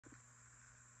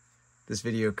This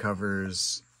video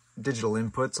covers digital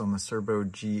inputs on the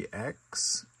Cerbo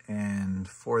GX, and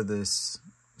for this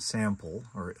sample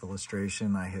or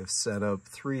illustration I have set up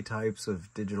 3 types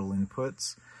of digital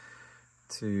inputs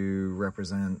to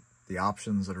represent the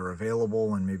options that are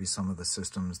available and maybe some of the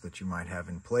systems that you might have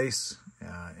in place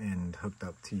and hooked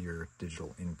up to your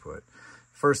digital input.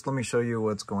 First, let me show you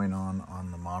what's going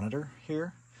on the monitor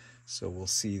here. So we'll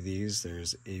see these.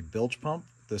 There's a bilge pump.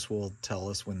 This will tell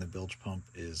us when the bilge pump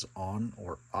is on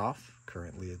or off.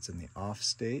 Currently it's in the off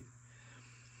state.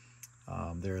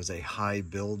 There is a high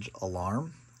bilge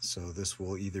alarm. So this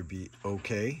will either be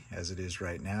okay as it is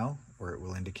right now, or it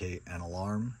will indicate an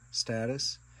alarm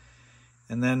status.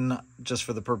 And then, just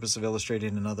for the purpose of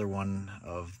illustrating another one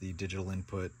of the digital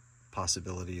input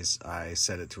possibilities, I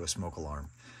set it to a smoke alarm.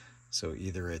 So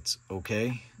either it's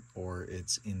okay or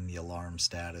it's in the alarm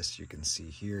status. You can see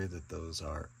here that those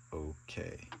are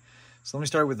okay. So let me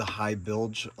start with the high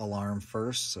bilge alarm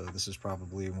first. So this is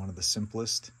probably one of the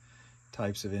simplest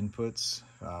types of inputs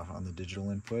on the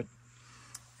digital input.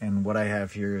 And what I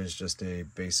have here is just a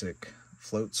basic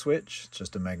float switch,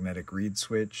 just a magnetic reed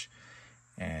switch.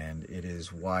 And it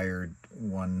is wired,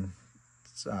 the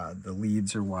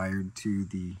leads are wired to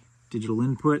the digital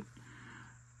input,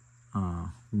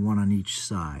 one on each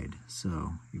side.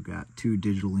 So you've got 2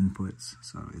 digital inputs,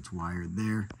 so it's wired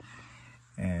there.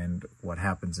 And what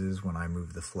happens is when I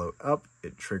move the float up,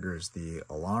 it triggers the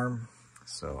alarm.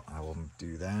 So I will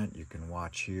do that. You can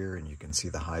watch here and you can see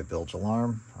the high bilge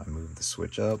alarm. I move the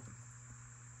switch up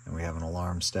and we have an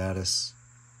alarm status.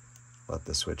 Let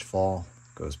the switch fall.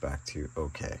 Goes back to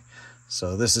okay.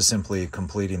 So this is simply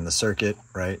completing the circuit,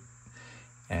 right?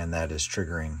 And that is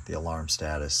triggering the alarm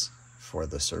status for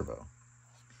the Cerbo.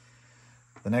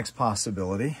 The next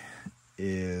possibility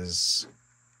is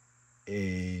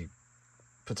a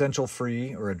potential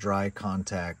free or a dry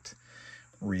contact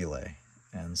relay.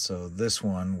 And so this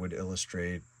one would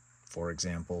illustrate, for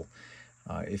example,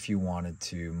 if you wanted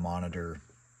to monitor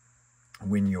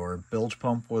when your bilge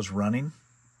pump was running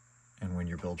and when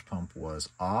your bilge pump was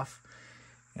off.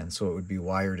 And so it would be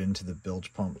wired into the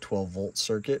bilge pump 12-volt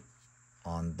circuit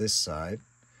on this side.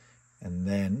 And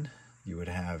then you would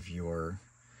have your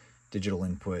digital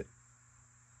input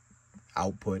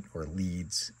output or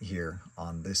leads here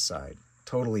on this side,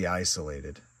 totally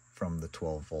isolated from the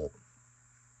 12-volt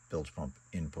bilge pump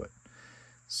input.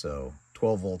 So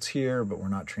 12 volts here, but we're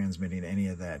not transmitting any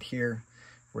of that here.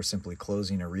 We're simply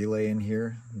closing a relay in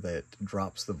here that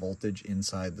drops the voltage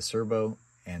inside the Cerbo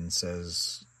and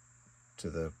says to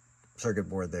the circuit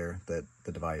board there that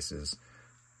the device is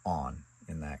on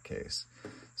in that case.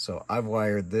 So I've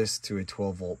wired this to a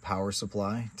 12-volt power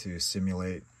supply to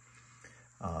simulate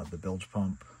the bilge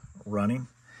pump running.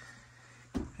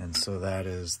 And so that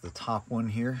is the top one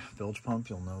here, bilge pump.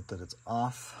 You'll note that it's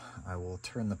off. I will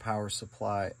turn the power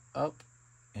supply up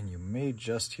and you may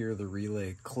just hear the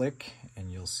relay click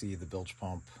and you'll see the bilge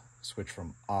pump switch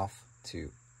from off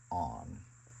to on.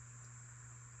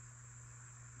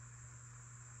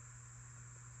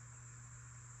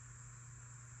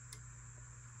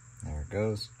 There it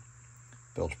goes.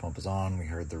 Bilge pump is on. We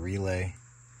heard the relay.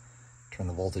 Turn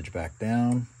the voltage back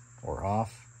down or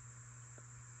off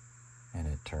and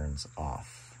it turns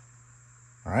off.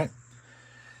 All right.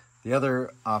 The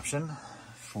other option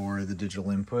for the digital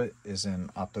input is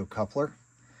an optocoupler.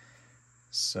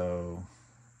 So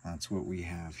that's what we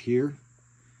have here,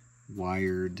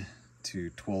 wired to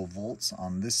 12 volts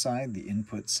on this side, the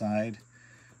input side,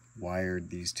 wired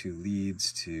these 2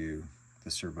 leads to the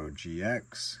Cerbo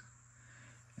GX,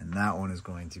 and that one is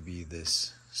going to be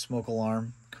this smoke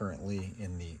alarm, currently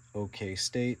in the OK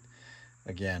state.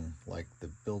 Again, like the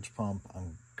bilge pump, I've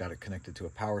got it connected to a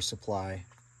power supply.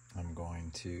 I'm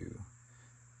going to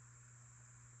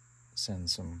send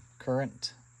some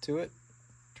current to it,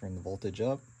 turn the voltage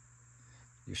up.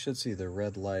 You should see the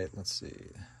red light. Let's see.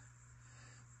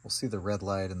 We'll see the red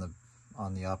light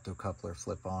on the optocoupler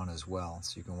flip on as well.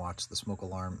 So you can watch the smoke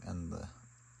alarm and the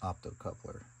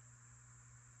optocoupler.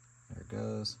 There it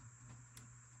goes.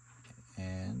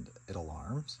 And it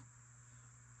alarms.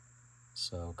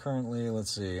 So currently,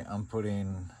 let's see, I'm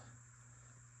putting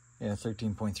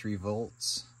 13.3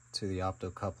 volts to the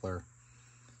optocoupler,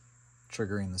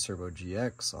 triggering the Cerbo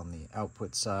GX on the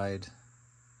output side.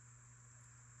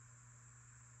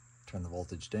 Turn the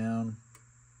voltage down.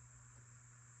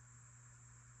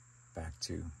 Back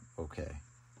to okay.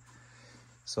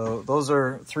 So those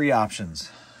are 3 options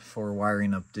for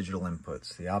wiring up digital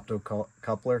inputs. The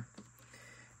optocoupler,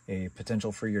 a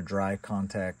potential free or dry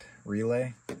contact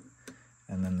relay,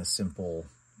 and then the simple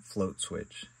float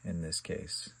switch in this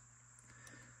case.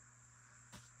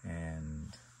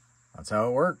 And that's how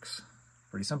it works.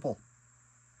 Pretty simple.